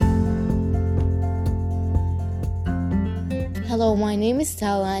Hello, my name is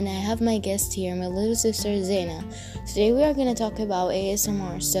Tala and I have my guest here, my little sister Zaina. Today we are going to talk about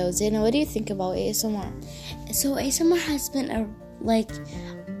ASMR. So Zaina, what do you think about ASMR? So ASMR has been in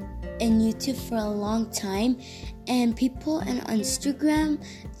YouTube for a long time, and people on Instagram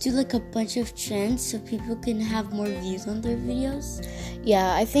do a bunch of trends so people can have more views on their videos.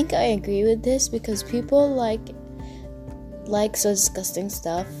 Yeah, I think I agree with this because people like so disgusting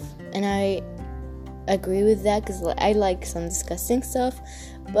stuff, and I agree with that because I like some disgusting stuff,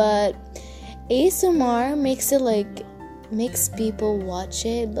 but ASMR makes people watch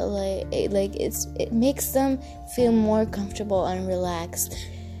it, but it makes them feel more comfortable and relaxed.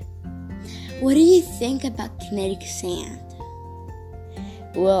 What do you think about kinetic sand?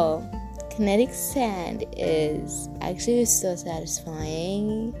 Well, kinetic sand is actually so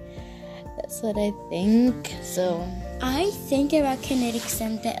satisfying. That's what I think. So I think about kinetic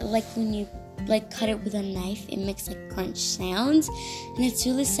sand that when you cut it with a knife, it makes crunch sounds, and it's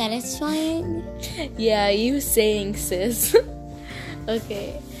really satisfying. Yeah, you saying, sis.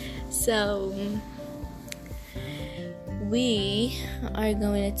 Okay, so we are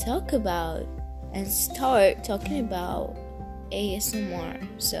going to talk about and start talking about ASMR.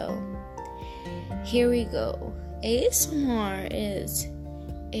 So here we go. ASMR is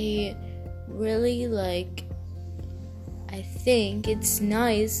a really I think it's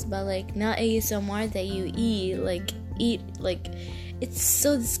nice, but not ASMR that you eat it's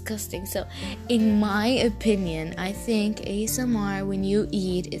so disgusting. So in my opinion, I think ASMR when you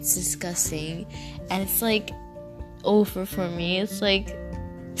eat, it's disgusting, and it's over for me. It's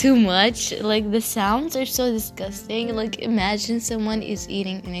too much. The sounds are so disgusting. Imagine someone is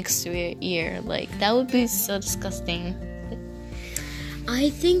eating next to your ear. That would be so disgusting. I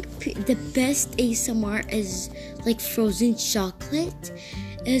think the best ASMR is frozen chocolate,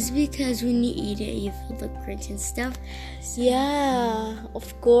 is because when you eat it, you feel the crunch and stuff. Yeah,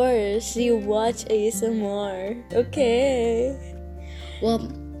 of course. You watch ASMR. Okay.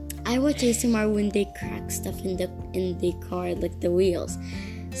 Well, I watch ASMR when they crack stuff in the car, the wheels.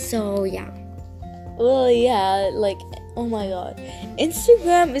 So yeah. Well, yeah, oh my god.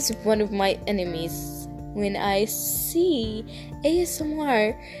 Instagram is one of my enemies. When I see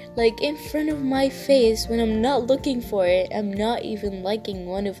ASMR in front of my face, when I'm not looking for it, I'm not even liking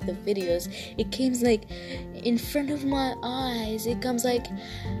one of the videos, it comes in front of my eyes. It comes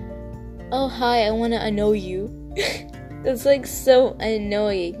oh hi, I wanna annoy you. It's so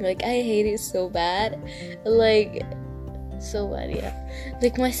annoying. I hate it so bad. So bad, yeah.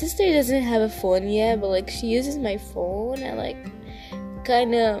 My sister doesn't have a phone yet, but she uses my phone, and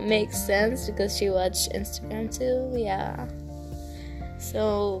kind of makes sense because she watched Instagram too. Yeah.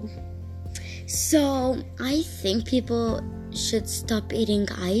 So I think people should stop eating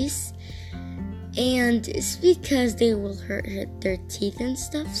ice, and it's because they will hurt their teeth and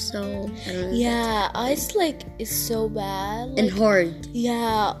stuff. So I don't know. Yeah, ice is so bad and hard.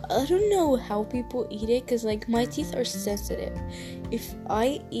 Yeah, I don't know how people eat it because my teeth are sensitive. If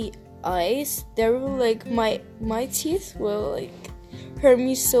I eat ice, there will my teeth will hurt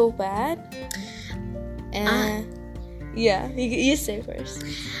me so bad. And yeah, you say first.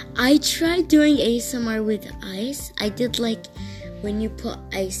 I tried doing ASMR with ice. I did when you put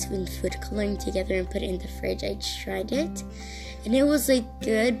ice with food coloring together and put it in the fridge. I tried it, and it was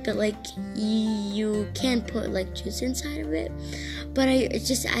good, but you can't put juice inside of it. But I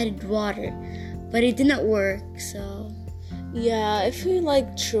just added water, but it didn't work. So yeah, if you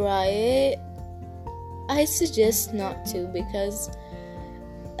try it, I suggest not to, because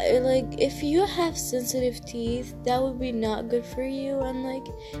if you have sensitive teeth, that would be not good for you, and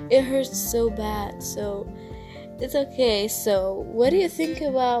it hurts so bad. So it's okay. So what do you think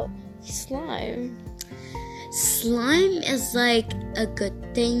about slime? Slime is a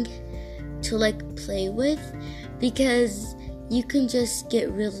good thing to play with, because you can just get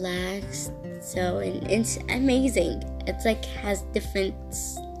relaxed. So and it's amazing. It's has different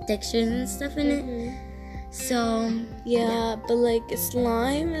textures and stuff in it. So yeah, but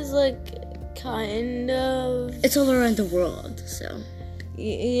slime is kind of, it's all around the world. So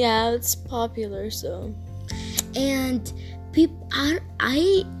yeah, it's popular. So and people,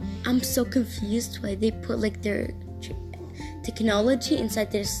 I'm so confused why they put their technology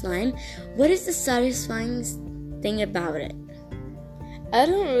inside their slime. What is the satisfying thing about it? I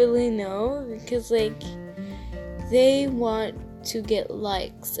don't really know, because they want to get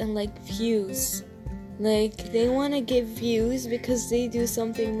likes and views. They want to get views because they do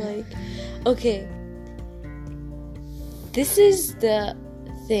something okay, this is the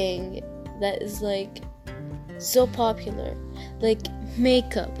thing that is so popular,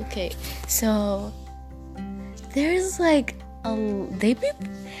 makeup. Okay, so there's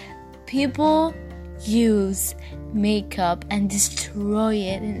people use makeup and destroy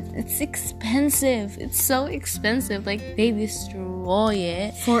it, and it's expensive. It's so expensive. Like, they destroy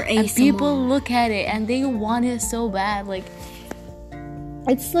it For and ASMR. people look at it and they want it so bad. Like,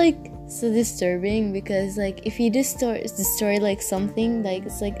 it's like so disturbing, because like if you destroy like something, like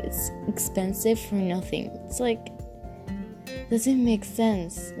it's expensive for nothing. It's like, doesn't make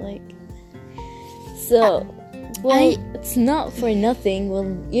sense. Like, so it's not for nothing. Well,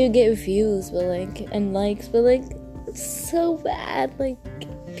 you get views, but like, and likes, but like, it's so bad. Like,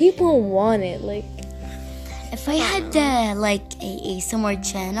 people want it. Like, If I had like a ASMR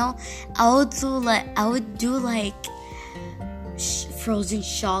channel, I would do like frozen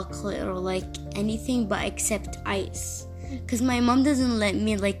chocolate or like anything but except ice. Cause my mom doesn't let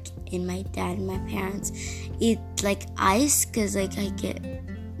me, like, and my dad and my parents eat like ice, cause like I get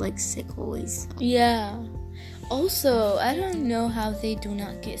like sick always. yeah. Also, I don't know how they do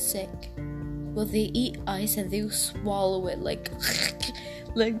not get sick. Well, they eat ice and they swallow it like,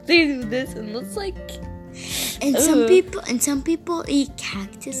 like they do this, and it's like. And some people eat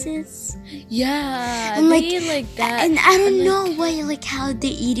cactuses. Yeah, And they like, eat like that. And I don't and, know like, why, like, how they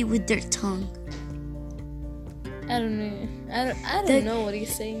eat it with their tongue. I don't know. I don't know what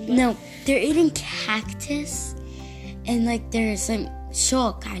he's saying. But No, they're eating cactus, and like there's some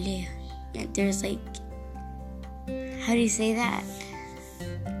shock عليه. And there's like, how do you say that?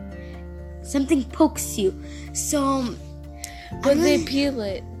 Something pokes you. So, But they peel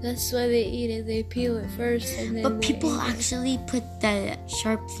it. That's why they eat it. They peel it first, and then. but people actually put the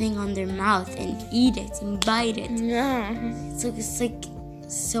sharp thing on their mouth and eat it and bite it. Yeah. It's like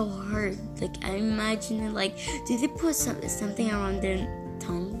so hard. Like, I imagine it. Like, do they put something around their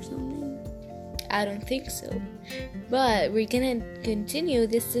tongue or something? I don't think so. But we're gonna continue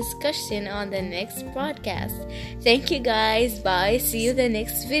this discussion on the next podcast. Thank you guys. Bye. See you the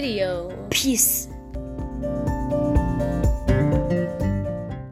next video. Peace.